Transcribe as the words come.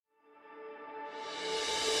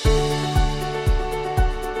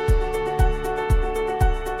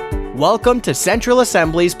Welcome to Central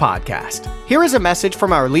Assembly's podcast. Here is a message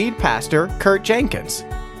from our lead pastor, Kurt Jenkins.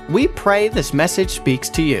 We pray this message speaks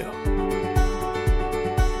to you.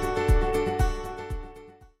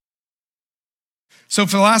 So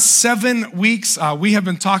for the last 7 weeks, we have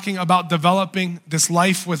been talking about developing this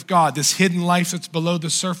life with God, this hidden life that's below the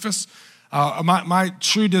surface. My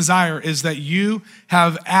true desire is that you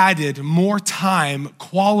have added more time,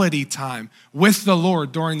 quality time with the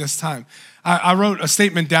Lord during this time. I wrote a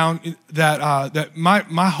statement down that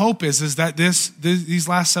my hope is that these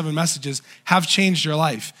last 7 messages have changed your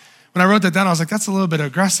life. When I wrote that down, I was like, that's a little bit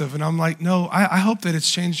aggressive. And I'm like, no, I hope that it's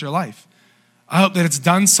changed your life. I hope that it's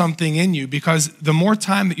done something in you, because the more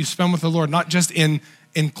time that you spend with the Lord, not just in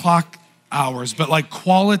clock hours, but like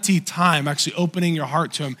quality time, actually opening your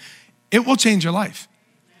heart to Him, it will change your life.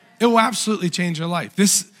 It will absolutely change your life.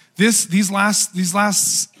 These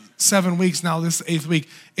last 7 weeks, now this 8th week,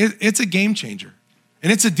 it's a game changer.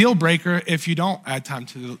 And it's a deal breaker if you don't add time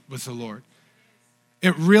with the Lord.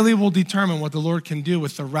 It really will determine what the Lord can do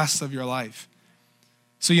with the rest of your life.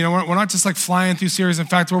 So, we're not just like flying through series. In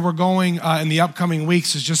fact, where we're going in the upcoming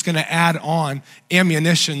weeks is just gonna add on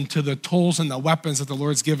ammunition to the tools and the weapons that the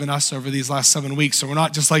Lord's given us over these last 7 weeks. So we're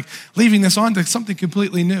not just like leaving this on to something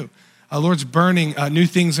completely new. Lord's burning new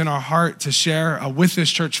things in our heart to share with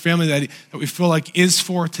this church family that we feel like is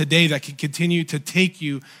for today, that can continue to take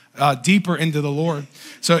you deeper into the Lord.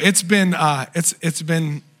 So it's been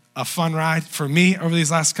a fun ride for me over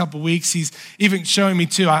these last couple weeks. He's even showing me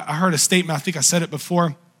too. I heard a statement. I think I said it before.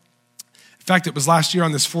 In fact, it was last year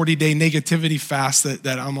on this 40-day negativity fast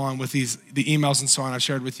that I'm on with the emails and so on I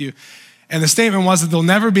shared with you. And the statement was that there'll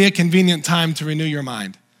never be a convenient time to renew your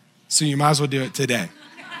mind. So you might as well do it today.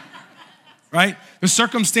 Right? The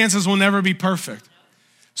circumstances will never be perfect.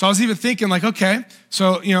 So I was even thinking like, okay,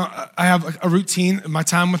 so, I have a routine, my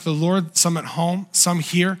time with the Lord, some at home, some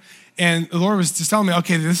here. And the Lord was just telling me,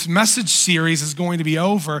 okay, this message series is going to be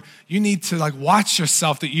over. You need to like watch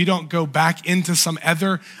yourself that you don't go back into some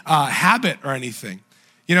other habit or anything.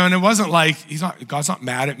 And it wasn't like, God's not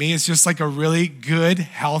mad at me. It's just like a really good,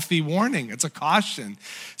 healthy warning. It's a caution.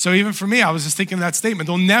 So even for me, I was just thinking that statement.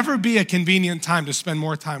 There'll never be a convenient time to spend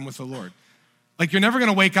more time with the Lord. Like you're never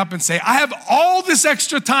gonna wake up and say, I have all this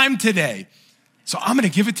extra time today, so I'm gonna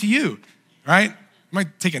give it to you, right? You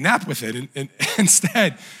might take a nap with it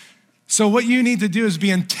instead. So what you need to do is be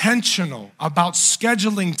intentional about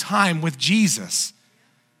scheduling time with Jesus.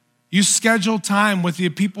 You schedule time with the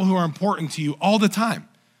people who are important to you all the time.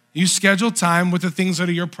 You schedule time with the things that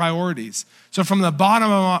are your priorities. So from the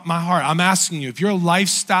bottom of my heart, I'm asking you, if your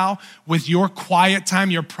lifestyle with your quiet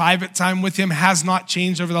time, your private time with Him has not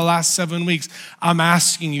changed over the last 7 weeks, I'm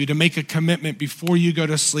asking you to make a commitment before you go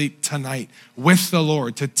to sleep tonight with the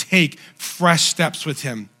Lord, to take fresh steps with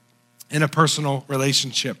Him in a personal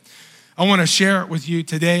relationship. I want to share with you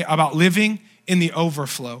today about living in the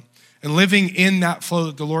overflow and living in that flow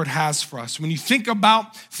that the Lord has for us. When you think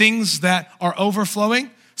about things that are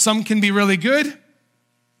overflowing, some can be really good,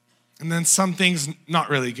 and then some things not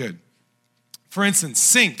really good. For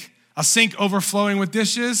instance, a sink overflowing with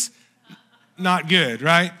dishes, not good,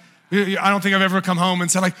 right? I don't think I've ever come home and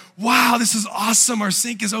said like, wow, this is awesome. Our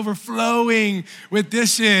sink is overflowing with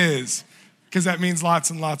dishes, because that means lots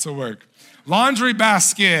and lots of work. Laundry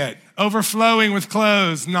basket overflowing with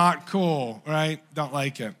clothes, not cool, right? Don't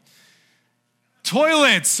like it.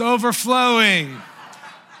 Toilets overflowing.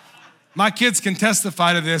 My kids can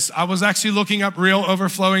testify to this. I was actually looking up real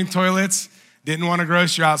overflowing toilets. Didn't want to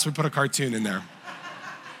gross you out, so we put a cartoon in there.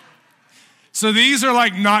 So these are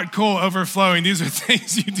like not cool overflowing. These are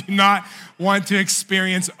things you do not want to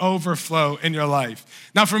experience overflow in your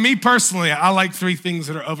life. Now, for me personally, I like 3 things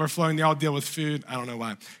that are overflowing. They all deal with food. I don't know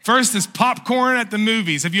why. First is popcorn at the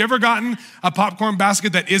movies. Have you ever gotten a popcorn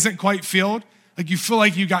basket that isn't quite filled? Like you feel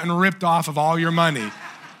like you've gotten ripped off of all your money,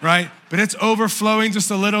 right? But it's overflowing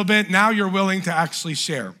just a little bit. Now you're willing to actually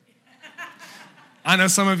share. I know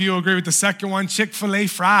some of you will agree with the second one, Chick-fil-A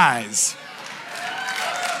fries.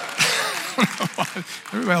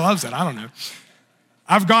 Everybody loves it, I don't know.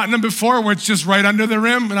 I've gotten them before where it's just right under the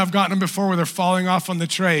rim, and I've gotten them before where they're falling off on the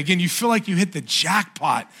tray. Again, you feel like you hit the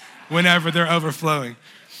jackpot whenever they're overflowing.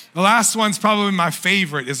 The last one's probably my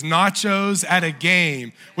favorite, is nachos at a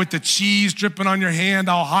game with the cheese dripping on your hand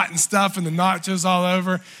all hot and stuff and the nachos all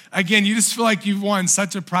over. Again, you just feel like you've won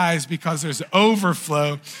such a prize because there's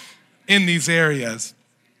overflow in these areas.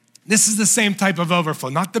 This is the same type of overflow,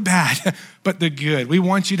 not the bad, but the good. We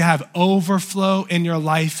want you to have overflow in your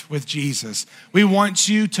life with Jesus. We want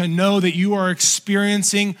you to know that you are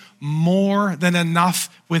experiencing more than enough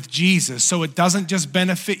with Jesus. So it doesn't just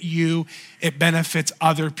benefit you, it benefits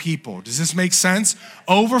other people. Does this make sense?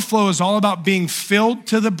 Overflow is all about being filled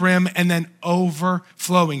to the brim and then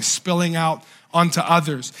overflowing, spilling out onto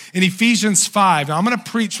others. In Ephesians 5, now I'm going to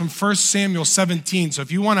preach from 1 Samuel 17, so if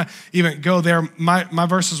you want to even go there, my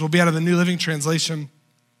verses will be out of the New Living Translation.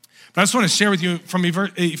 But I just want to share with you from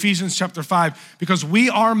Ephesians chapter 5, because we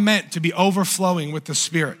are meant to be overflowing with the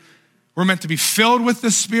Spirit. We're meant to be filled with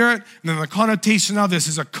the Spirit, and then the connotation of this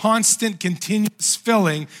is a constant, continuous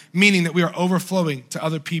filling, meaning that we are overflowing to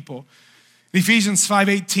other people. In Ephesians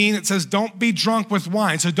 5:18, it says, don't be drunk with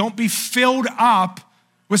wine. So don't be filled up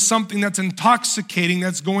with something that's intoxicating,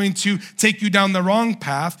 that's going to take you down the wrong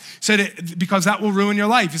path. He said, because that will ruin your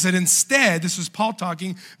life. He said, instead, this is Paul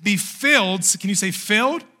talking, be filled. Can you say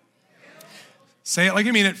filled? Say it like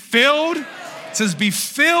you mean it. Filled. It says, be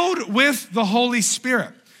filled with the Holy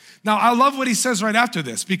Spirit. Now, I love what he says right after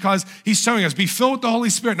this, because he's showing us, be filled with the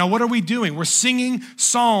Holy Spirit. Now, what are we doing? We're singing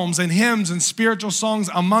psalms and hymns and spiritual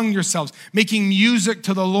songs among yourselves, making music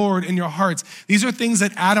to the Lord in your hearts. These are things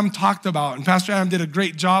that Adam talked about, and Pastor Adam did a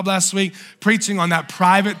great job last week preaching on that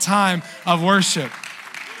private time of worship.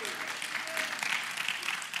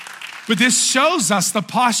 But this shows us the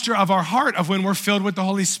posture of our heart of when we're filled with the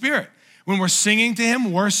Holy Spirit. When we're singing to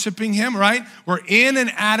him, worshiping him, right? We're in an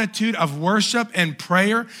attitude of worship and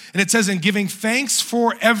prayer. And it says, in giving thanks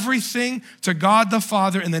for everything to God the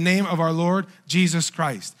Father in the name of our Lord Jesus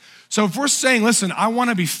Christ. So if we're saying, listen, I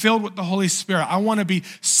want to be filled with the Holy Spirit. I want to be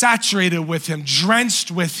saturated with him,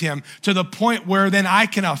 drenched with him, to the point where then I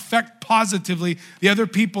can affect positively the other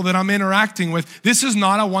people that I'm interacting with. This is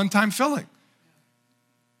not a one-time filling.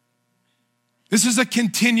 This is a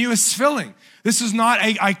continuous filling. This is not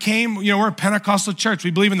we're a Pentecostal church.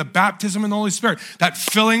 We believe in the baptism in the Holy Spirit, that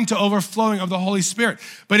filling to overflowing of the Holy Spirit.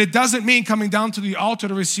 But it doesn't mean coming down to the altar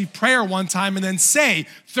to receive prayer one time and then say,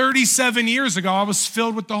 37 years ago, I was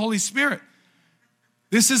filled with the Holy Spirit.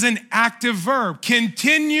 This is an active verb.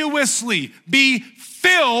 Continuously be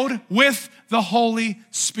filled with the Holy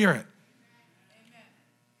Spirit.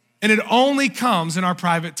 And it only comes in our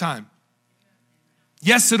private time.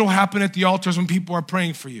 Yes, it'll happen at the altars when people are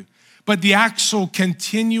praying for you. But the actual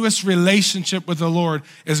continuous relationship with the Lord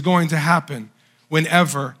is going to happen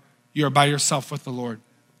whenever you're by yourself with the Lord.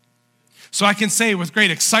 So I can say with great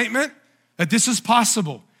excitement that this is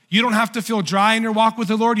possible. You don't have to feel dry in your walk with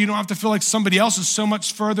the Lord. You don't have to feel like somebody else is so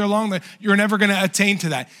much further along that you're never going to attain to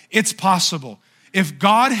that. It's possible. If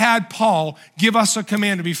God had Paul give us a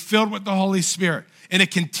command to be filled with the Holy Spirit in a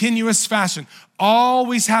continuous fashion,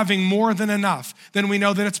 always having more than enough, then we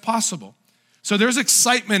know that it's possible. So there's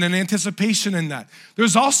excitement and anticipation in that.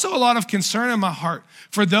 There's also a lot of concern in my heart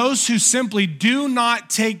for those who simply do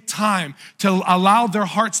not take time to allow their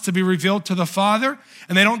hearts to be revealed to the Father,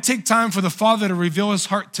 and they don't take time for the Father to reveal his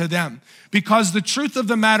heart to them. Because the truth of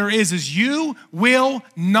the matter is you will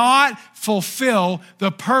not fulfill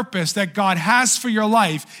the purpose that God has for your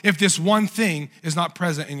life if this one thing is not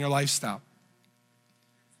present in your lifestyle.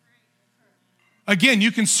 Again,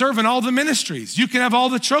 you can serve in all the ministries. You can have all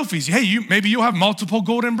the trophies. Hey, maybe you'll have multiple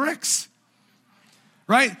golden bricks,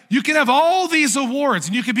 right? You can have all these awards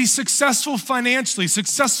and you can be successful financially,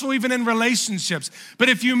 successful even in relationships. But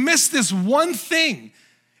if you miss this one thing,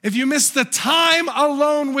 if you miss the time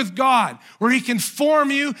alone with God, where he can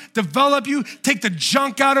form you, develop you, take the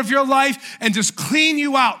junk out of your life and just clean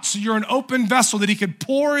you out so you're an open vessel that he could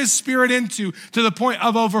pour his Spirit into to the point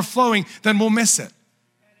of overflowing, then we'll miss it.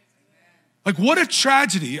 Like, what a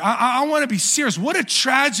tragedy. I want to be serious. What a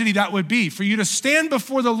tragedy that would be for you to stand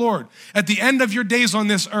before the Lord at the end of your days on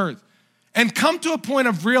this earth and come to a point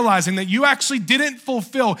of realizing that you actually didn't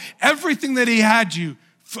fulfill everything that he had you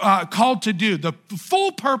called to do, the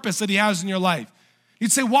full purpose that he has in your life.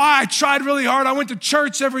 You'd say, why? I tried really hard. I went to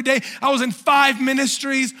church every day. I was in 5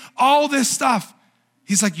 ministries, all this stuff.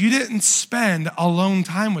 He's like, you didn't spend alone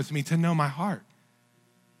time with me to know my heart.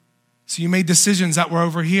 So you made decisions that were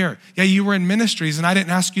over here. Yeah, you were in ministries and I didn't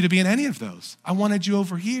ask you to be in any of those. I wanted you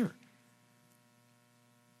over here.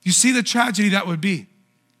 You see the tragedy that would be.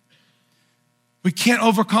 We can't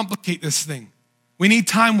overcomplicate this thing. We need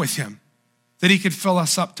time with him that he could fill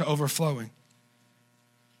us up to overflowing.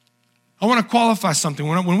 I want to qualify something.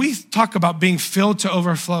 When we talk about being filled to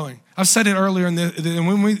overflowing, I've said it earlier, and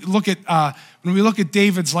when we look at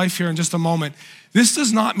David's life here in just a moment, this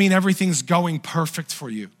does not mean everything's going perfect for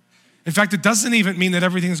you. In fact, it doesn't even mean that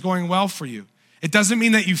everything's going well for you. It doesn't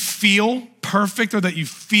mean that you feel perfect. perfect or that you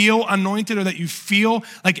feel anointed or that you feel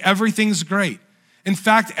like everything's great. In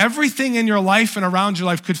fact, everything in your life and around your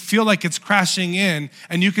life could feel like it's crashing in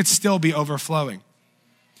and you could still be overflowing.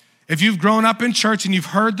 If you've grown up in church and you've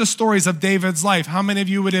heard the stories of David's life, how many of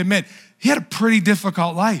you would admit he had a pretty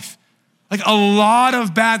difficult life? Like a lot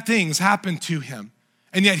of bad things happened to him.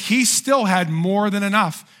 And yet he still had more than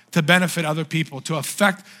enough to benefit other people, to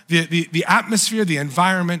affect the atmosphere, the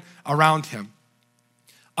environment around him.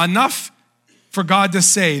 Enough for God to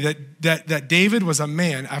say that David was a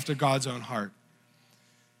man after God's own heart.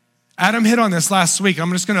 Adam hit on this last week.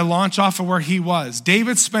 I'm just going to launch off of where he was.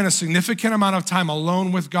 David spent a significant amount of time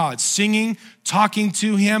alone with God, singing, talking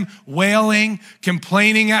to him, wailing,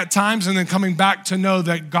 complaining at times, and then coming back to know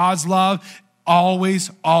that God's love always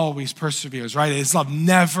perseveres, right? His love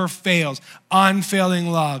never fails. Unfailing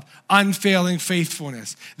love, unfailing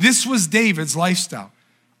faithfulness. This was David's lifestyle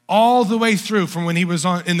all the way through, from when he was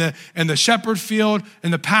in the shepherd field, in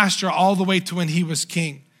the pasture, all the way to when he was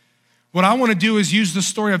king. What I want to do is use the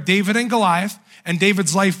story of David and Goliath and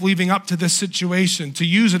David's life leading up to this situation to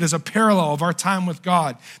use it as a parallel of our time with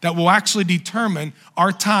God that will actually determine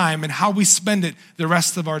our time and how we spend it the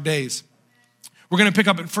rest of our days. We're going to pick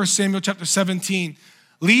up in 1 Samuel chapter 17.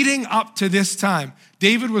 Leading up to this time,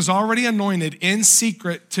 David was already anointed in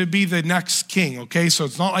secret to be the next king, okay? So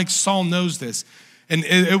it's not like Saul knows this. And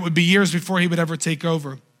it would be years before he would ever take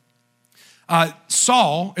over.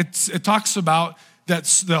 Saul, it talks about that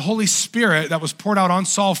the Holy Spirit that was poured out on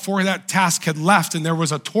Saul for that task had left, and there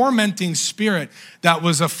was a tormenting spirit that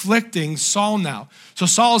was afflicting Saul now. So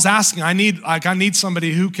Saul's asking, I need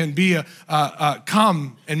somebody who can be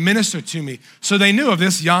come and minister to me. So they knew of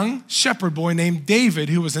this young shepherd boy named David,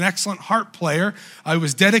 who was an excellent harp player, who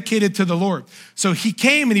was dedicated to the Lord. So he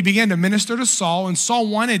came and he began to minister to Saul, and Saul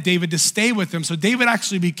wanted David to stay with him. So David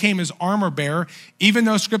actually became his armor bearer, even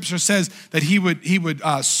though Scripture says that he would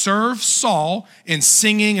serve Saul in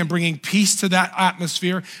singing and bringing peace to that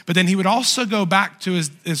atmosphere. But then he would also go back to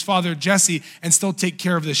his father Jesse and still take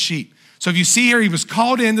care of the sheep. So if you see here, he was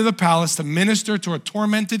called into the palace to minister to a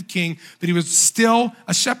tormented king, but he was still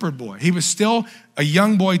a shepherd boy. He was still a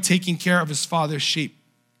young boy taking care of his father's sheep.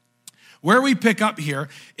 Where we pick up here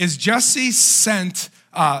is Jesse sent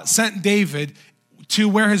David to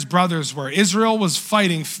where his brothers were. Israel was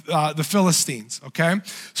fighting the Philistines, okay?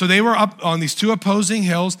 So they were up on these two opposing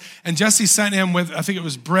hills, and Jesse sent him with, I think it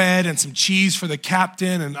was bread and some cheese for the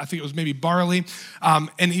captain, and I think it was maybe barley,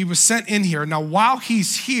 and he was sent in here. Now, while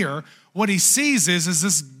he's here, what he sees is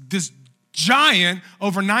this giant,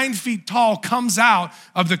 over 9 feet tall, comes out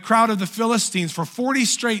of the crowd of the Philistines for 40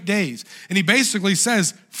 straight days, and he basically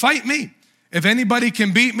says, fight me. If anybody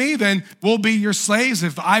can beat me, then we'll be your slaves.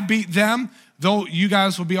 If I beat them, though, you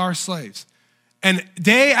guys will be our slaves. And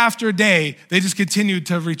day after day, they just continued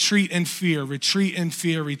to retreat in fear, retreat in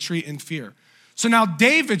fear, retreat in fear. So now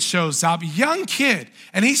David shows up, young kid,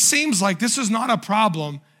 and he seems like this is not a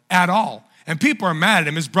problem at all. And people are mad at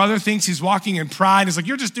him. His brother thinks he's walking in pride. He's like,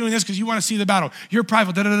 you're just doing this because you want to see the battle. You're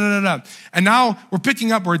prideful, da-da-da-da-da. And now we're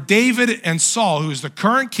picking up where David and Saul, who is the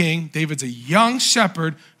current king, David's a young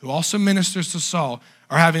shepherd who also ministers to Saul,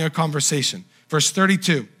 are having a conversation. Verse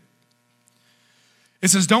 32. It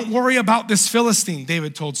says, don't worry about this Philistine,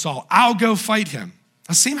 David told Saul. I'll go fight him.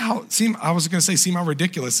 Now, see how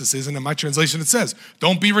ridiculous this is. And in my translation, it says,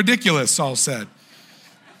 don't be ridiculous, Saul said.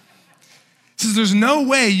 It says, there's no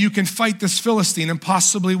way you can fight this Philistine and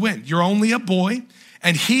possibly win. You're only a boy,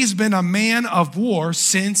 and he's been a man of war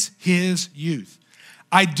since his youth.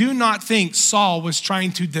 I do not think Saul was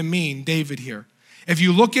trying to demean David here. If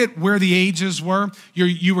you look at where the ages were,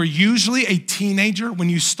 you were usually a teenager when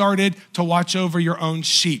you started to watch over your own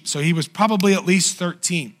sheep. So he was probably at least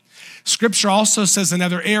 13. Scripture also says in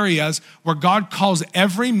other areas where God calls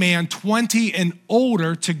every man 20 and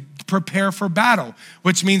older to prepare for battle,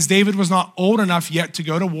 which means David was not old enough yet to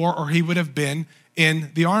go to war, or he would have been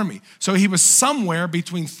in the army. So he was somewhere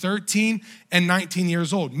between 13 and 19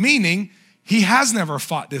 years old, meaning he has never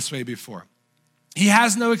fought this way before. He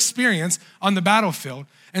has no experience on the battlefield.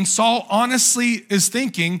 And Saul honestly is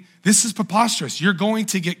thinking, this is preposterous. You're going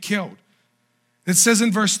to get killed. It says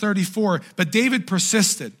in verse 34, but David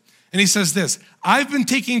persisted. And he says this, I've been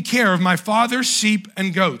taking care of my father's sheep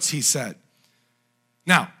and goats, he said.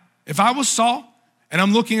 Now, if I was Saul and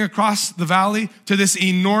I'm looking across the valley to this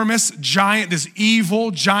enormous giant, this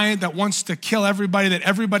evil giant that wants to kill everybody, that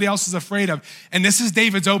everybody else is afraid of, and this is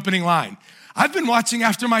David's opening line. I've been watching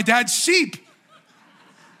after my dad's sheep.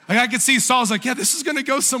 Like I could see Saul's like, yeah, this is going to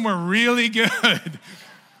go somewhere really good.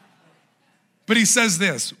 But he says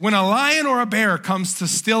this, when a lion or a bear comes to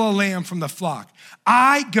steal a lamb from the flock,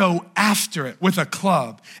 I go after it with a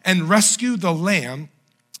club and rescue the lamb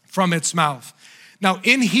from its mouth. Now,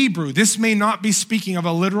 in Hebrew, this may not be speaking of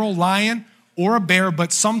a literal lion or a bear,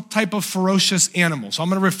 but some type of ferocious animal. So I'm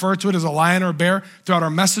going to refer to it as a lion or a bear throughout our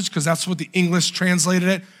message because that's what the English translated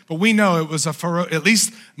it. But we know it was at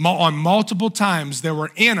least on multiple times, there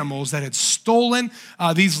were animals that had stolen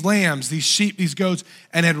these lambs, these sheep, these goats,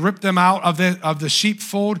 and had ripped them out of the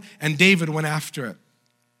sheepfold, and David went after it.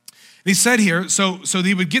 And he said here, so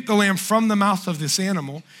he would get the lamb from the mouth of this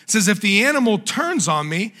animal. It says, if the animal turns on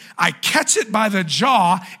me, I catch it by the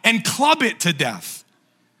jaw and club it to death.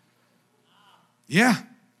 Yeah.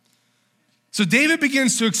 So David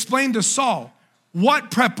begins to explain to Saul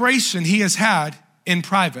what preparation he has had in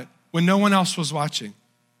private when no one else was watching.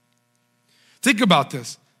 Think about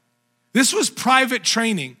this. This was private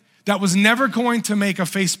training that was never going to make a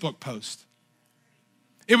Facebook post.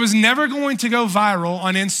 It was never going to go viral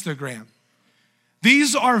on Instagram.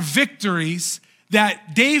 These are victories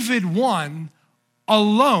that David won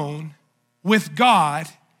alone with God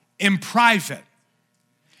in private.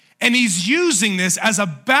 And he's using this as a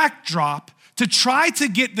backdrop to try to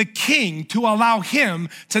get the king to allow him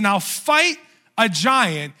to now fight a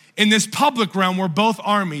giant in this public realm where both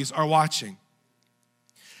armies are watching.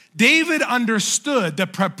 David understood the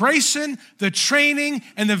preparation, the training,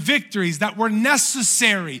 and the victories that were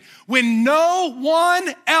necessary when no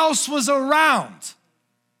one else was around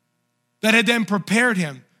that had then prepared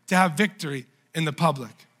him to have victory in the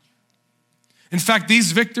public. In fact,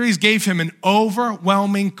 these victories gave him an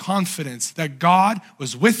overwhelming confidence that God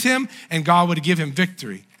was with him and God would give him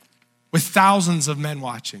victory with thousands of men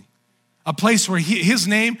watching. A place where his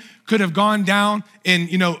name could have gone down in,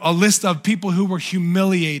 a list of people who were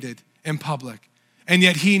humiliated in public. And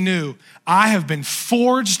yet he knew, I have been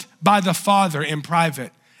forged by the Father in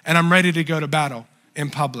private, and I'm ready to go to battle in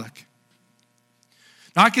public.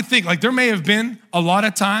 Now I could think, there may have been a lot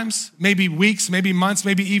of times, maybe weeks, maybe months,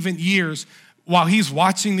 maybe even years, while he's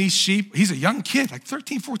watching these sheep. He's a young kid,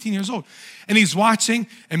 13, 14 years old. And he's watching,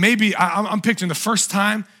 and maybe I'm picturing the first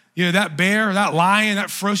time, that bear, that lion,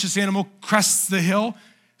 that ferocious animal crests the hill.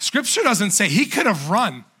 Scripture doesn't say he could have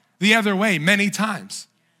run the other way many times,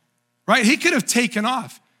 right? He could have taken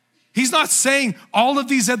off. He's not saying all of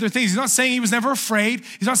these other things. He's not saying he was never afraid.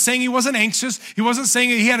 He's not saying he wasn't anxious. He wasn't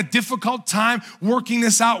saying he had a difficult time working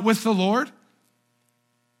this out with the Lord.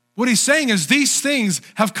 What he's saying is these things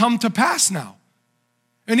have come to pass now.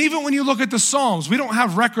 And even when you look at the Psalms, we don't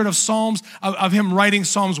have record of Psalms, of him writing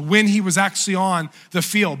Psalms when he was actually on the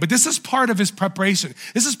field. But this is part of his preparation.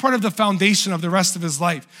 This is part of the foundation of the rest of his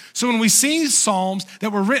life. So when we see Psalms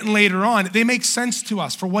that were written later on, they make sense to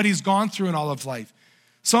us for what he's gone through in all of life.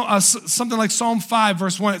 So something like Psalm 5,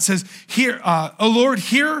 verse 1, it says, O Lord,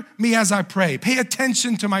 hear me as I pray. Pay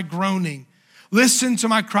attention to my groaning. Listen to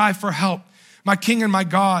my cry for help, my King and my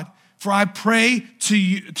God. For I pray to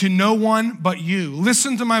you, to no one but you.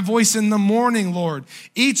 Listen to my voice in the morning, Lord.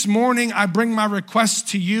 Each morning I bring my requests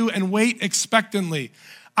to you and wait expectantly.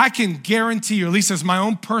 I can guarantee you, at least as my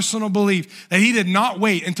own personal belief, that he did not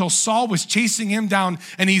wait until Saul was chasing him down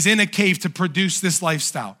and he's in a cave to produce this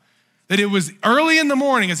lifestyle. That it was early in the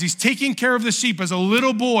morning as he's taking care of the sheep as a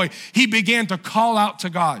little boy, he began to call out to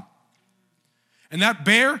God. And that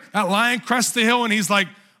bear, that lion crests the hill and he's like,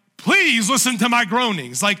 please listen to my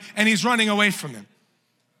groanings. And he's running away from him.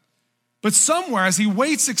 But somewhere as he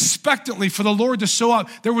waits expectantly for the Lord to show up,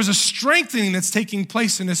 there was a strengthening that's taking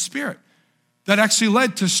place in his spirit that actually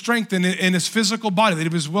led to strength in his physical body that he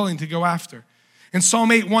was willing to go after. In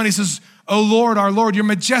Psalm 8:1, he says, O Lord, our Lord, your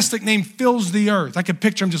majestic name fills the earth. I could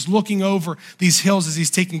picture him just looking over these hills as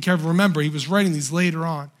he's taking care of. Remember, he was writing these later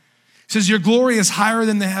on. He says, your glory is higher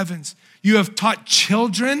than the heavens. You have taught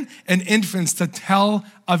children and infants to tell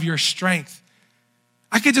of your strength.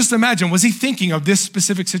 I could just imagine, was he thinking of this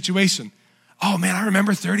specific situation? Oh man, I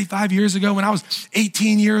remember 35 years ago when I was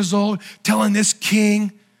 18 years old, telling this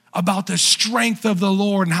king about the strength of the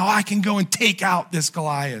Lord and how I can go and take out this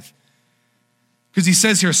Goliath. Because he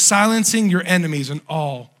says here, silencing your enemies and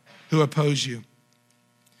all who oppose you.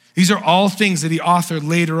 These are all things that he authored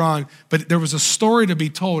later on, but there was a story to be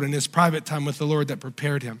told in his private time with the Lord that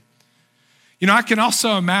prepared him. I can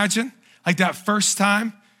also imagine that first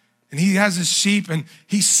time, and he has his sheep and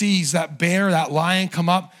he sees that bear, that lion come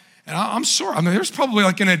up. And I'm sure, there's probably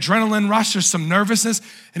an adrenaline rush or some nervousness.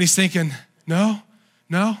 And he's thinking, no.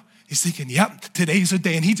 He's thinking, yep, today's a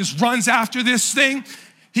day. And he just runs after this thing.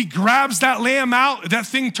 He grabs that lamb out. That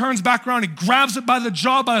thing turns back around. He grabs it by the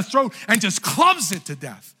jaw, by the throat, and just clubs it to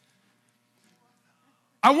death.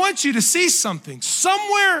 I want you to see something.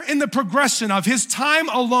 Somewhere in the progression of his time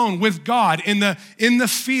alone with God in the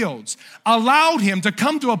fields allowed him to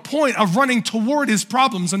come to a point of running toward his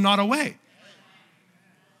problems and not away.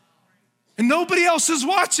 And nobody else is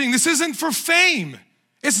watching. This isn't for fame.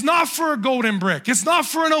 It's not for a golden brick. It's not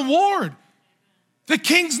for an award. The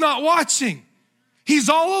king's not watching. He's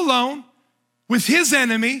all alone with his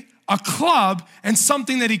enemy, a club, and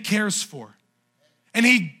something that he cares for. And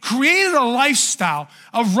he created a lifestyle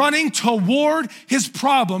of running toward his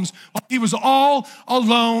problems while he was all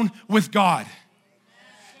alone with God.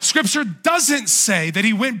 Scripture doesn't say that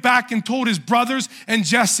he went back and told his brothers and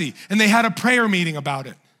Jesse, and they had a prayer meeting about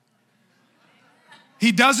it.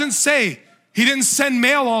 He doesn't say, he didn't send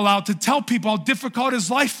mail all out to tell people how difficult his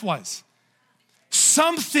life was.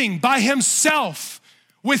 Something by himself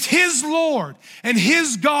with his Lord and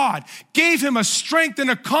his God gave him a strength and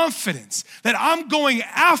a confidence that I'm going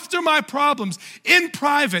after my problems in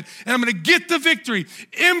private and I'm gonna get the victory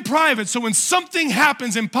in private. So when something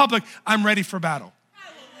happens in public, I'm ready for battle.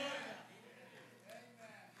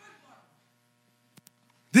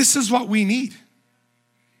 This is what we need.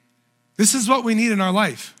 This is what we need in our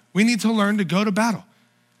life. We need to learn to go to battle.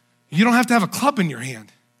 You don't have to have a club in your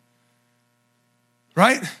hand,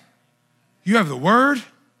 right? You have the word.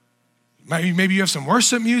 Maybe you have some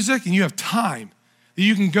worship music and you have time that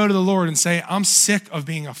you can go to the Lord and say, I'm sick of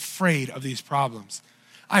being afraid of these problems.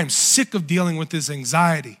 I am sick of dealing with this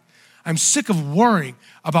anxiety. I'm sick of worrying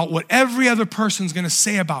about what every other person's gonna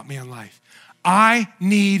say about me in life. I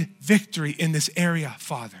need victory in this area,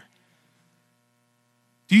 Father.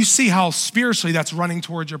 Do you see how spiritually that's running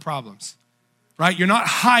towards your problems, right? You're not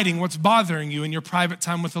hiding what's bothering you in your private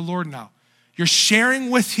time with the Lord now. You're sharing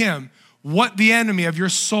with him what the enemy of your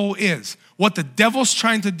soul is, what the devil's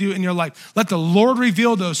trying to do in your life. Let the Lord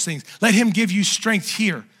reveal those things. Let him give you strength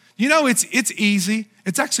here. You know, it's easy.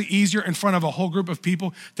 It's actually easier in front of a whole group of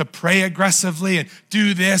people to pray aggressively and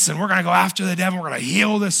do this, and we're gonna go after the devil, we're gonna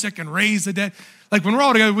heal the sick and raise the dead. Like when we're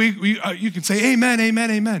all together, you can say amen,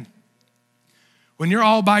 amen, amen. When you're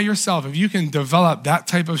all by yourself, if you can develop that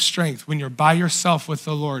type of strength when you're by yourself with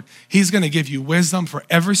the Lord, he's gonna give you wisdom for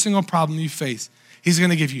every single problem you face. He's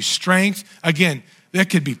gonna give you strength. Again,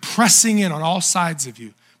 that could be pressing in on all sides of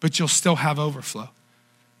you, but you'll still have overflow.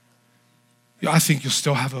 I think you'll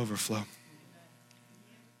still have overflow.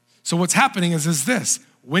 So what's happening is this.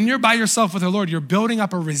 When you're by yourself with the Lord, you're building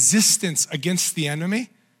up a resistance against the enemy,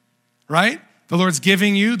 right? The Lord's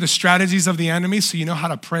giving you the strategies of the enemy so you know how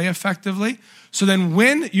to pray effectively. So then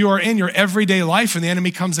when you are in your everyday life and the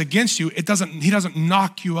enemy comes against you, he doesn't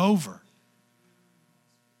knock you over.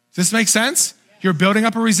 Does this make sense? You're building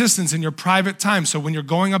up a resistance in your private time. So when you're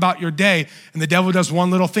going about your day and the devil does one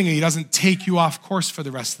little thing and he doesn't take you off course for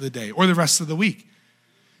the rest of the day or the rest of the week.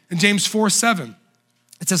 In James 4:7,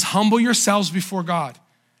 it says, humble yourselves before God.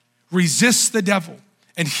 Resist the devil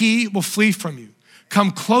and he will flee from you.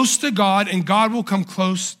 Come close to God and God will come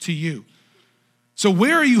close to you. So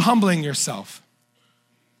where are you humbling yourself?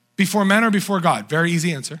 Before men or before God? Very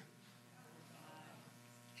easy answer.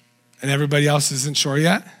 And everybody else isn't sure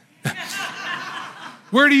yet?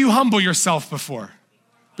 Where do you humble yourself before?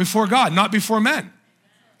 Before God, not before men.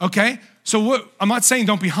 Okay? So I'm not saying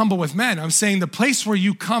don't be humble with men. I'm saying the place where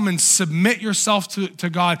you come and submit yourself to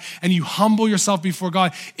God and you humble yourself before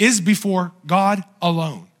God is before God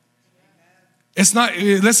alone. It's not,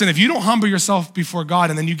 listen, if you don't humble yourself before God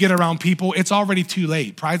and then you get around people, it's already too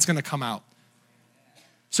late. Pride's gonna come out.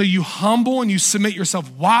 So you humble and you submit yourself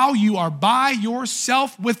while you are by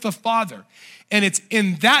yourself with the Father. And it's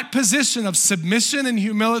in that position of submission and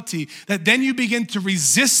humility that then you begin to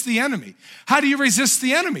resist the enemy. How do you resist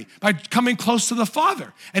the enemy? By coming close to the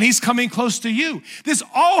Father, and he's coming close to you. This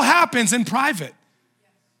all happens in private.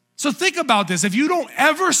 So think about this. If you don't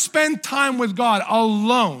ever spend time with God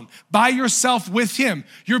alone, by yourself with him,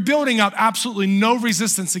 you're building up absolutely no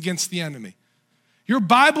resistance against the enemy. Your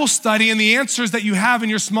Bible study and the answers that you have in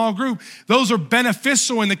your small group, those are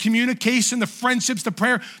beneficial in the communication, the friendships, the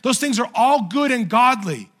prayer. Those things are all good and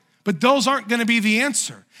godly, but those aren't gonna be the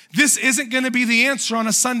answer. This isn't gonna be the answer on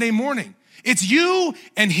a Sunday morning. It's you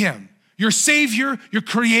and him, your Savior, your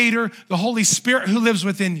Creator, the Holy Spirit who lives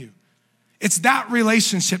within you. It's that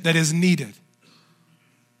relationship that is needed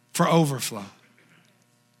for overflow.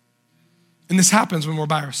 And this happens when we're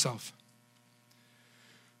by ourselves.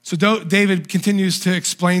 So David continues to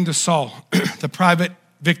explain to Saul the private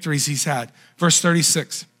victories he's had. Verse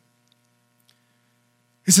 36.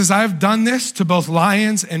 He says, I have done this to both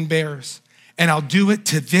lions and bears, and I'll do it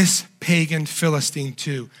to this pagan Philistine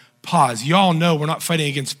too. Pause. You all know we're not fighting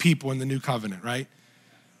against people in the new covenant, right?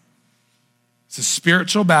 It's a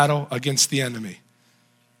spiritual battle against the enemy.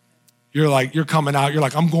 You're coming out. You're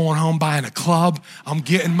like, I'm going home buying a club. I'm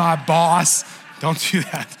getting my boss. Don't do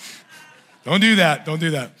that. Don't do that. Don't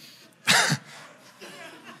do that.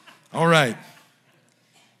 All right.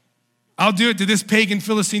 I'll do it to this pagan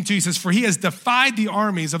Philistine too. He says, for he has defied the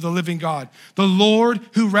armies of the living God. The Lord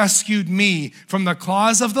who rescued me from the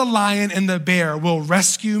claws of the lion and the bear will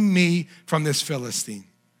rescue me from this Philistine.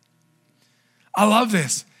 I love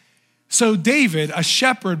this. So David, a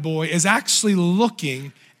shepherd boy, is actually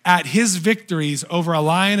looking at his victories over a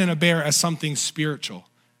lion and a bear as something spiritual.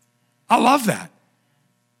 I love that.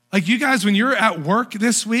 Like you guys, when you're at work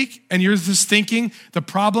this week and you're just thinking the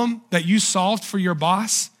problem that you solved for your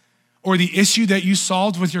boss, or the issue that you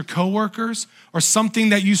solved with your coworkers, or something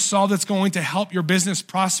that you saw that's going to help your business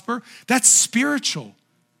prosper, that's spiritual.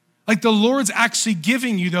 Like the Lord's actually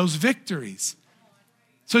giving you those victories.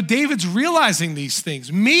 So David's realizing these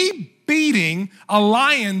things. Me beating a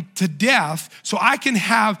lion to death so I can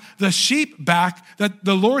have the sheep back that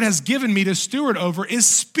the Lord has given me to steward over is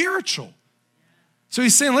spiritual. So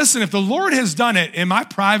he's saying, listen, if the Lord has done it in my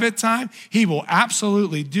private time, he will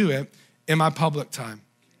absolutely do it in my public time.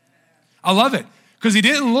 I love it because he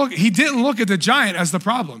didn't look at the giant as the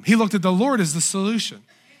problem. He looked at the Lord as the solution.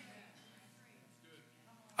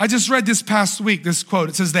 I just read this past week, this quote.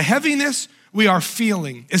 It says, the heaviness we are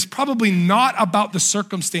feeling is probably not about the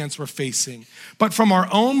circumstance we're facing, but from our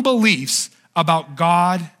own beliefs about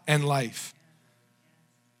God and life.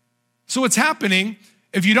 So what's happening,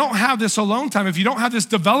 if you don't have this alone time, if you don't have this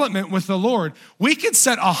development with the Lord, we could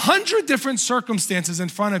set 100 different circumstances in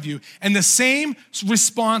front of you and the same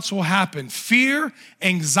response will happen. Fear,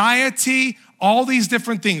 anxiety, all these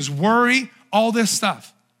different things, worry, all this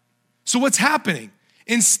stuff. So what's happening?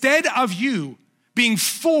 Instead of you being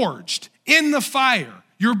forged in the fire,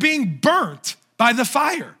 you're being burnt by the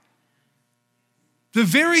fire. The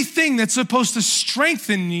very thing that's supposed to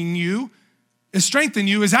strengthen you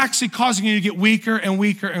is actually causing you to get weaker and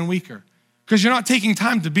weaker and weaker because you're not taking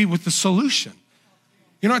time to be with the solution.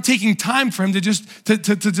 You're not taking time for him to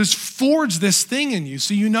just forge this thing in you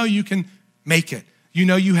so you know you can make it. You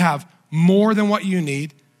know you have more than what you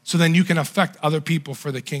need so then you can affect other people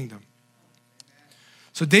for the kingdom.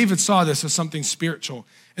 So David saw this as something spiritual.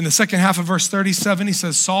 In the second half of verse 37, he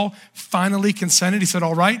says, Saul finally consented. He said,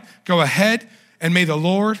 all right, go ahead and may the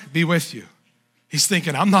Lord be with you. He's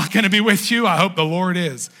thinking, I'm not going to be with you. I hope the Lord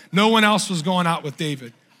is. No one else was going out with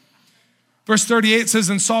David. Verse 38 says,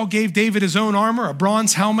 and Saul gave David his own armor, a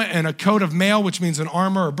bronze helmet and a coat of mail, which means an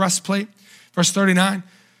armor or breastplate. Verse 39,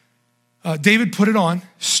 David put it on,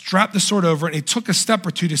 strapped the sword over it, and he took a step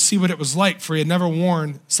or two to see what it was like, for he had never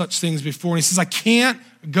worn such things before. And he says, I can't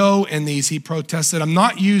go in these, he protested. I'm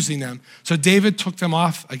not using them. So David took them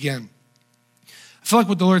off again. I feel like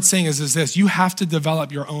what the Lord's saying is this, you have to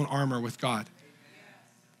develop your own armor with God.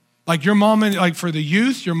 Like your mom and like for the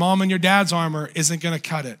youth, your mom and your dad's armor isn't gonna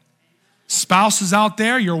cut it. Spouses out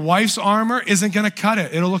there, your wife's armor isn't gonna cut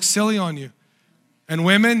it. It'll look silly on you. And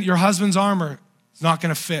women, your husband's armor is not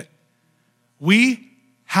gonna fit. We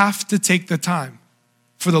have to take the time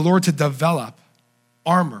for the Lord to develop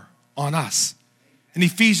armor on us. In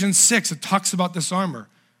Ephesians 6, it talks about this armor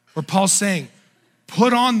where Paul's saying,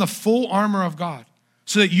 put on the full armor of God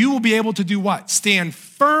so that you will be able to do what? Stand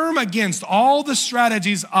firm against all the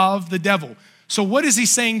strategies of the devil. So what is he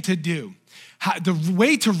saying to do? The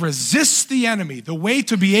way to resist the enemy, the way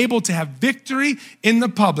to be able to have victory in the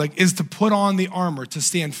public is to put on the armor, to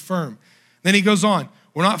stand firm. Then he goes on,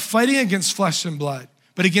 we're not fighting against flesh and blood,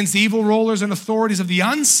 but against the evil rulers and authorities of the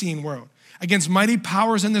unseen world, against mighty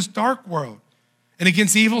powers in this dark world, and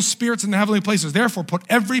against evil spirits in the heavenly places. Therefore, put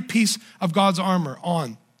every piece of God's armor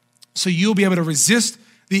on so you'll be able to resist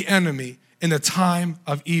the enemy in the time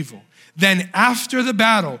of evil. Then after the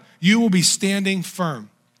battle, you will be standing firm.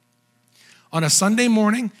 On a Sunday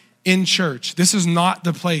morning in church, this is not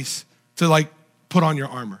the place to put on your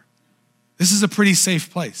armor. This is a pretty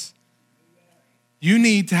safe place. You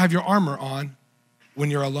need to have your armor on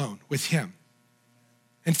when you're alone with him.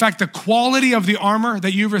 In fact, the quality of the armor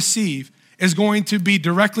that you receive is going to be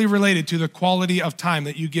directly related to the quality of time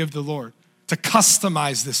that you give the Lord to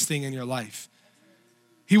customize this thing in your life.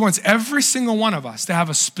 He wants every single one of us to have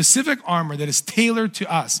a specific armor that is tailored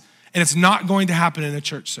to us, and it's not going to happen in a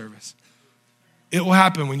church service. It will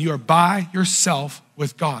happen when you are by yourself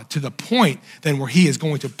with God to the point then where he is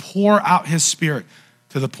going to pour out his spirit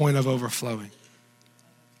to the point of overflowing.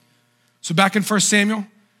 So back in 1 Samuel,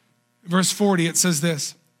 verse 40, it says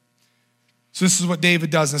this. So this is what David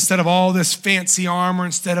does. Instead of all this fancy armor,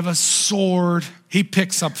 instead of a sword, he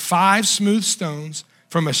picks up 5 smooth stones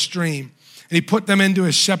from a stream and he put them into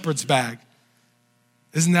his shepherd's bag.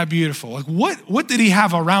 Isn't that beautiful? Like what did he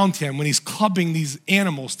have around him when he's clubbing these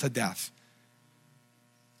animals to death?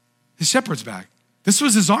 His shepherd's bag. This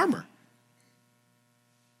was his armor.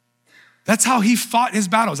 That's how he fought his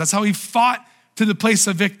battles. That's how he fought to the place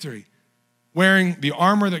of victory, wearing the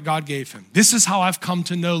armor that God gave him. This is how I've come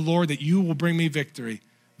to know, Lord, that you will bring me victory.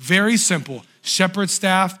 Very simple, shepherd's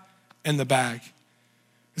staff and the bag.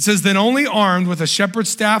 It says, then only armed with a shepherd's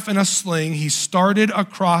staff and a sling, he started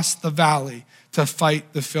across the valley to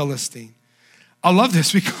fight the Philistine. I love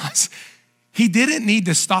this because he didn't need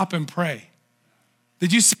to stop and pray.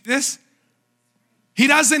 Did you see this? He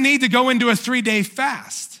doesn't need to go into a 3-day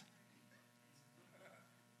fast.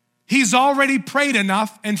 He's already prayed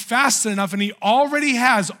enough and fasted enough, and he already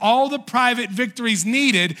has all the private victories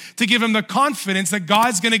needed to give him the confidence that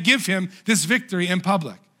God's gonna give him this victory in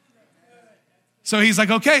public. So he's like,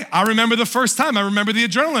 okay, I remember the first time. I remember the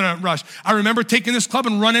adrenaline rush. I remember taking this club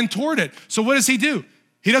and running toward it. So what does he do?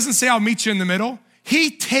 He doesn't say, I'll meet you in the middle. He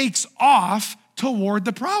takes off toward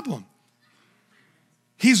the problem.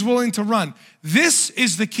 He's willing to run. This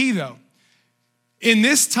is the key though. In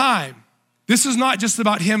this time, this is not just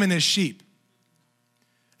about him and his sheep.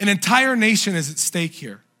 An entire nation is at stake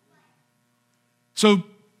here. So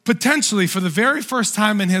potentially for the very first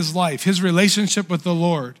time in his life, his relationship with the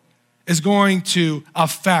Lord is going to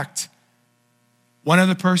affect one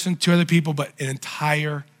other person, two other people, but an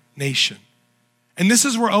entire nation. And this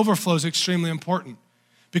is where overflow is extremely important.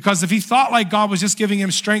 Because if he thought like God was just giving him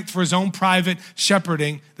strength for his own private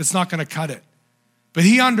shepherding, that's not gonna cut it. But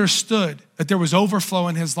he understood that there was overflow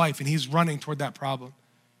in his life and he's running toward that problem.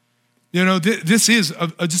 You know, this is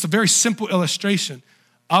just a very simple illustration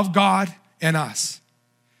of God and us.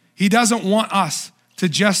 He doesn't want us to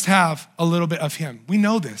just have a little bit of him. We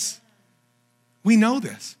know this. We know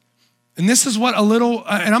this. And this is what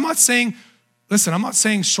and I'm not saying, listen, I'm not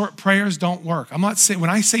saying short prayers don't work. I'm not saying, when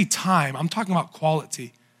I say time, I'm talking about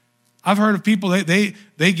quality. I've heard of people, they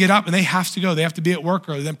get up and they have to go. They have to be at work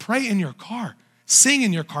early. Then pray in your car, sing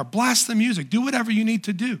in your car, blast the music, do whatever you need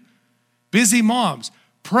to do. Busy moms,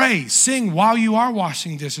 pray, sing while you are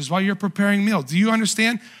washing dishes, while you're preparing meals. Do you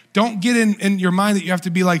understand? Don't get in your mind that you have to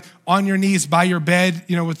be like on your knees by your bed,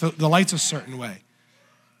 you know, with the lights a certain way.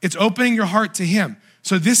 It's opening your heart to him.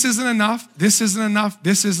 So this isn't enough, this isn't enough,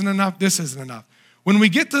 this isn't enough, this isn't enough. When we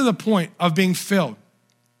get to the point of being filled,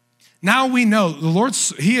 now we know the Lord,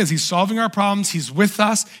 he's solving our problems, he's with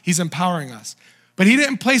us, he's empowering us. But he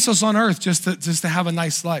didn't place us on earth just to have a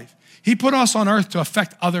nice life. He put us on earth to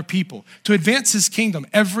affect other people, to advance his kingdom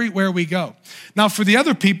everywhere we go. Now, for the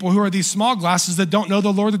other people who are these small glasses that don't know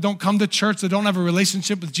the Lord, that don't come to church, that don't have a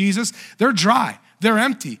relationship with Jesus, they're dry, they're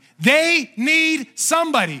empty. They need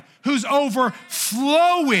somebody who's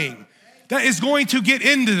overflowing that is going to get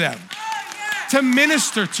into them, to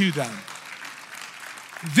minister to them.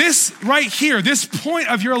 This right here, this point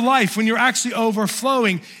of your life when you're actually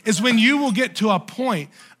overflowing is when you will get to a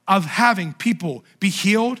point of having people be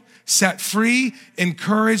healed, set free,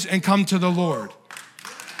 encouraged, and come to the Lord.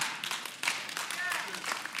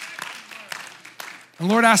 The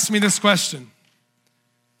Lord asked me this question.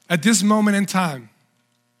 At this moment in time,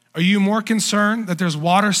 are you more concerned that there's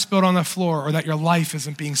water spilled on the floor or that your life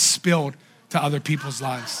isn't being spilled to other people's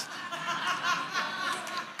lives?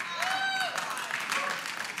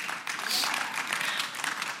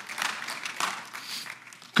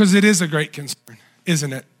 Because it is a great concern,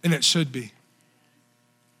 isn't it? And it should be.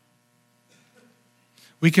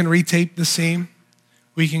 We can retape the seam,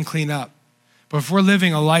 we can clean up. But if we're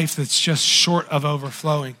living a life that's just short of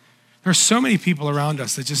overflowing, there's so many people around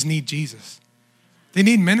us that just need Jesus. They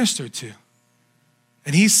need ministered to.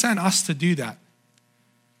 And he sent us to do that.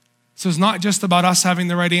 So it's not just about us having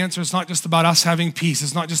the right answer. It's not just about us having peace.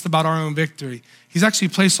 It's not just about our own victory. He's actually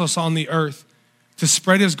placed us on the earth to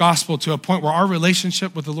spread his gospel to a point where our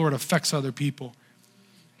relationship with the Lord affects other people.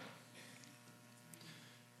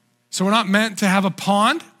 So we're not meant to have a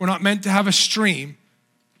pond. We're not meant to have a stream.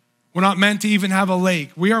 We're not meant to even have a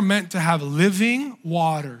lake. We are meant to have living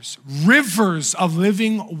waters, rivers of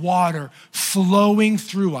living water flowing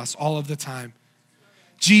through us all of the time.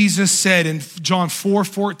 Jesus said in John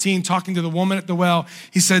 4:14, talking to the woman at the well,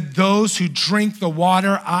 he said, those who drink the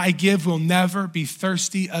water I give will never be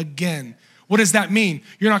thirsty again. What does that mean?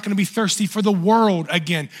 You're not gonna be thirsty for the world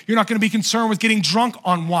again. You're not gonna be concerned with getting drunk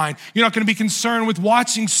on wine. You're not gonna be concerned with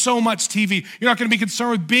watching so much TV. You're not gonna be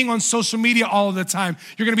concerned with being on social media all of the time.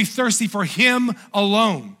 You're gonna be thirsty for him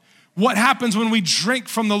alone. What happens when we drink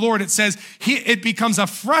from the Lord? It says it becomes a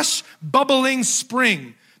fresh, bubbling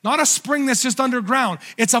spring. Not a spring that's just underground.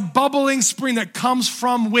 It's a bubbling spring that comes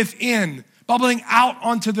from within bubbling out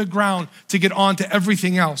onto the ground to get onto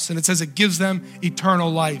everything else. And it says it gives them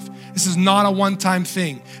eternal life. This is not a one-time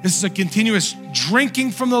thing. This is a continuous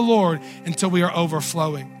drinking from the Lord until we are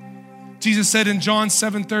overflowing. Jesus said in John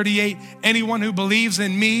 7:38, anyone who believes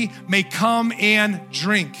in me may come and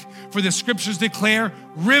drink. For the scriptures declare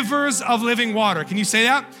rivers of living water. Can you say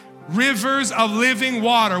that? Rivers of living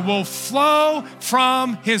water will flow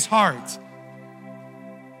from his heart.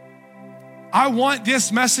 I want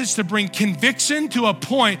this message to bring conviction to a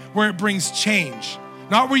point where it brings change.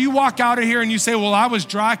 Not where you walk out of here and you say, well, I was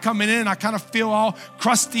dry coming in and I kind of feel all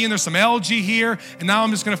crusty and there's some algae here and now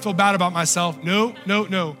I'm just gonna feel bad about myself. No.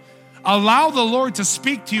 Allow the Lord to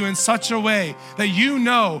speak to you in such a way that you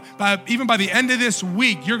know, even by the end of this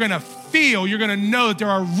week, you're gonna know that there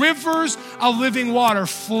are rivers of living water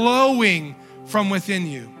flowing from within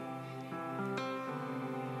you.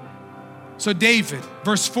 So David,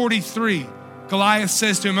 verse 43, Goliath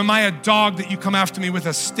says to him, am I a dog that you come after me with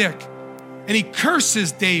a stick? And he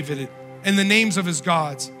curses David in the names of his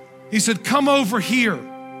gods. He said, come over here,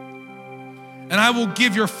 and I will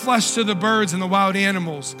give your flesh to the birds and the wild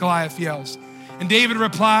animals, Goliath yells. And David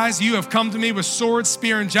replies, you have come to me with sword,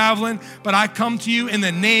 spear, and javelin, but I come to you in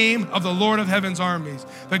the name of the Lord of heaven's armies,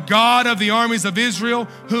 the God of the armies of Israel,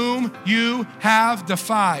 whom you have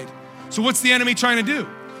defied. So what's the enemy trying to do?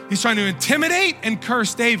 He's trying to intimidate and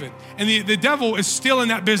curse David. And the devil is still in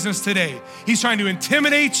that business today. He's trying to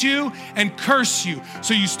intimidate you and curse you.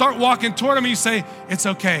 So you start walking toward him and you say, it's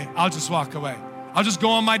okay, I'll just walk away. I'll just go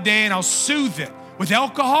on my day and I'll soothe it with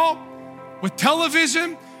alcohol, with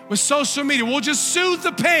television, with social media. We'll just soothe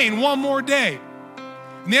the pain one more day.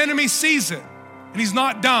 And the enemy sees it, and he's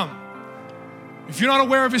not dumb. If you're not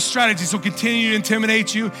aware of his strategies, he'll continue to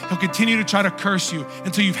intimidate you. He'll continue to try to curse you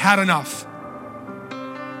until you've had enough.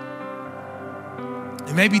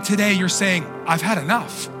 And maybe today you're saying, I've had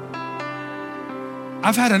enough.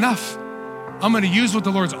 I've had enough. I'm gonna use what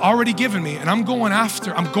the Lord's already given me, and I'm going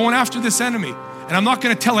after this enemy. And I'm not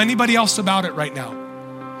gonna tell anybody else about it right now.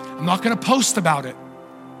 I'm not gonna post about it.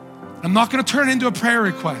 I'm not gonna turn it into a prayer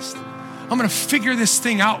request. I'm gonna figure this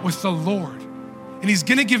thing out with the Lord. And he's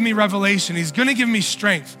gonna give me revelation. He's gonna give me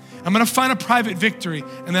strength. I'm gonna find a private victory,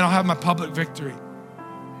 and then I'll have my public victory.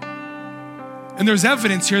 And there's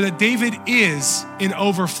evidence here that David is in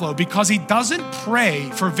overflow because he doesn't pray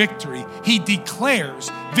for victory. He declares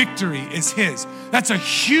victory is his. That's a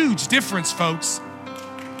huge difference, folks.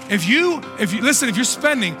 If you're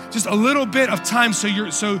spending just a little bit of time so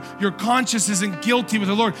your conscience isn't guilty with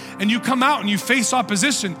the Lord, and you come out and you face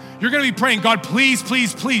opposition, you're gonna be praying, God, please,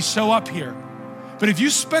 please, please show up here. But if you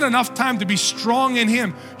spend enough time to be strong in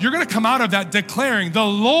him, you're gonna come out of that declaring, the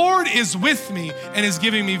Lord is with me and is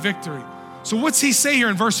giving me victory. So what's he say here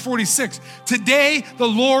in verse 46? Today, the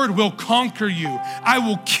Lord will conquer you. I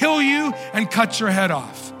will kill you and cut your head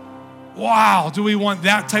off. Wow, do we want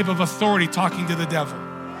that type of authority talking to the devil?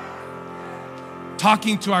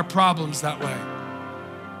 Talking to our problems that way.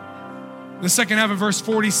 In the second half of verse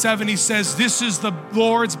 47, he says, this is the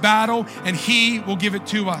Lord's battle and he will give it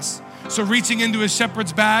to us. So reaching into his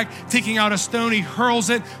shepherd's bag, taking out a stone, he hurls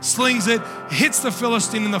it, slings it, hits the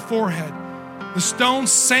Philistine in the forehead. The stone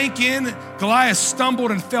sank in, Goliath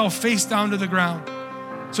stumbled and fell face down to the ground.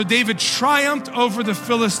 So David triumphed over the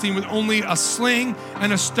Philistine with only a sling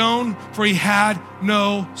and a stone, for he had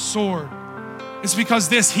no sword. It's because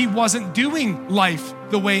he wasn't doing life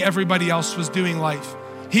the way everybody else was doing life.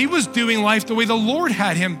 He was doing life the way the Lord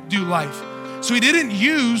had him do life. So he didn't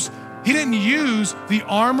use the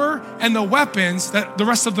armor and the weapons that the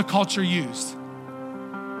rest of the culture used.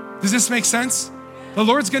 Does this make sense? The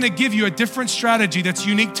Lord's gonna give you a different strategy that's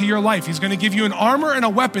unique to your life. He's gonna give you an armor and a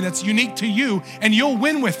weapon that's unique to you, and you'll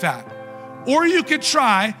win with that. Or you could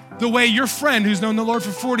try the way your friend who's known the Lord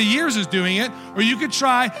for 40 years is doing it, or you could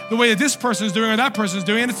try the way that this person is doing or that person is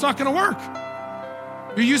doing it, and it's not gonna work.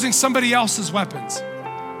 You're using somebody else's weapons.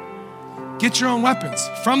 Get your own weapons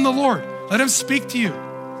from the Lord. Let him speak to you.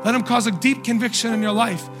 Let him cause a deep conviction in your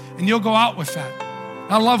life, and you'll go out with that.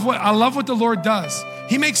 I love what the Lord does.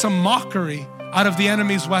 He makes a mockery out of the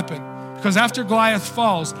enemy's weapon, because after Goliath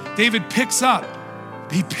falls, David picks up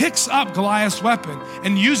Goliath's weapon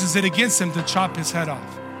and uses it against him to chop his head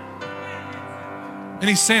off. And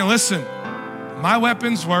he's saying, listen, my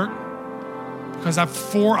weapons work because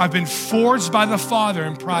I've been forged by the Father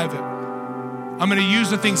in private. I'm gonna use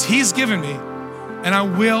the things he's given me, and I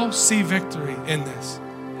will see victory in this.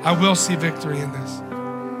 I will see victory in this.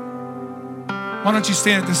 Why don't you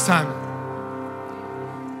stand at this time?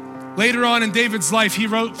 Later on in David's life, he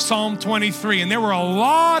wrote Psalm 23, and there were a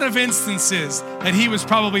lot of instances that he was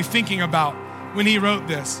probably thinking about when he wrote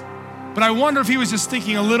this. But I wonder if he was just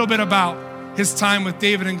thinking a little bit about his time with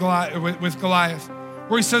David and with Goliath,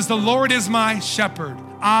 where he says, the Lord is my shepherd.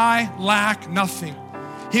 I lack nothing.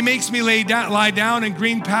 He makes me lie down in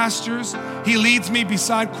green pastures. He leads me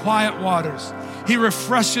beside quiet waters. He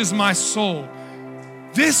refreshes my soul.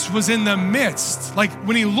 This was in the midst, like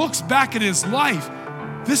when he looks back at his life,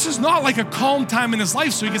 this is not like a calm time in his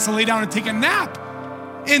life so he gets to lay down and take a nap.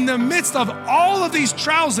 In the midst of all of these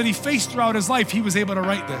trials that he faced throughout his life, he was able to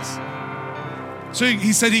write this. So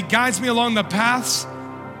he said, he guides me along the paths,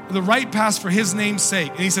 the right paths for his name's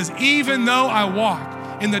sake. And he says, even though I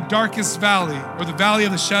walk in the darkest valley or the valley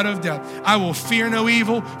of the shadow of death, I will fear no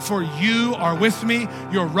evil, for you are with me.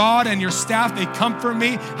 Your rod and your staff, they comfort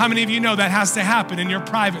me. How many of you know that has to happen in your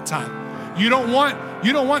private time? You don't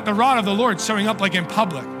want the rod of the Lord showing up like in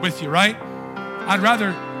public with you, right? I'd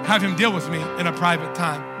rather have him deal with me in a private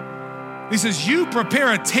time. He says, you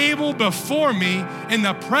prepare a table before me in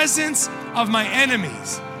the presence of my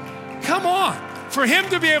enemies. Come on, for him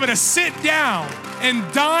to be able to sit down and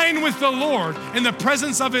dine with the Lord in the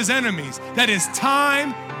presence of his enemies, that is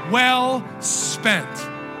time well spent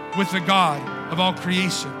with the God of all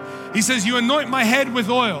creation. He says, you anoint my head with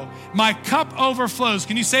oil. My cup overflows.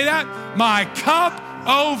 Can you say that? My cup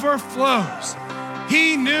overflows.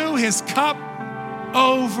 He knew his cup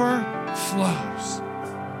overflows.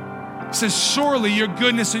 He says, surely your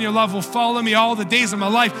goodness and your love will follow me all the days of my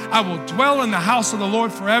life. I will dwell in the house of the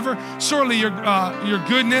Lord forever. Surely your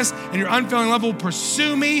goodness and your unfailing love will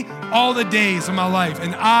pursue me all the days of my life,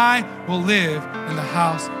 and I will live in the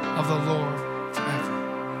house of the Lord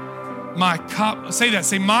forever. My cup, say that,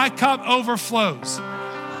 say, my cup overflows.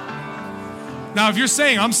 Now, if you're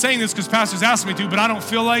saying, I'm saying this because pastors asked me to, but I don't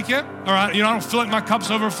feel like it, or I don't feel like my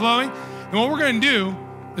cup's overflowing, then what we're gonna do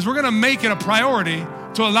is we're gonna make it a priority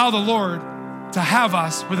to allow the Lord to have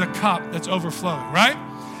us with a cup that's overflowing, right?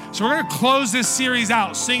 So we're gonna close this series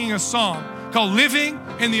out singing a song called Living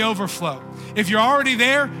in the Overflow. If you're already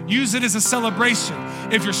there, use it as a celebration.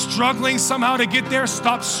 If you're struggling somehow to get there,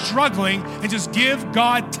 stop struggling and just give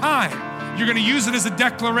God time. You're gonna use it as a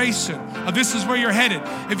declaration of this is where you're headed.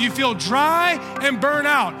 If you feel dry and burn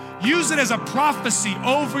out, use it as a prophecy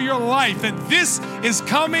over your life that this is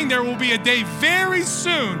coming. There will be a day very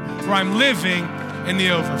soon where I'm living in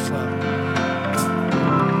the overflow.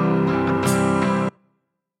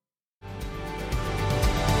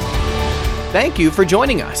 Thank you for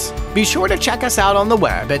joining us. Be sure to check us out on the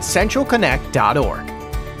web at centralconnect.org.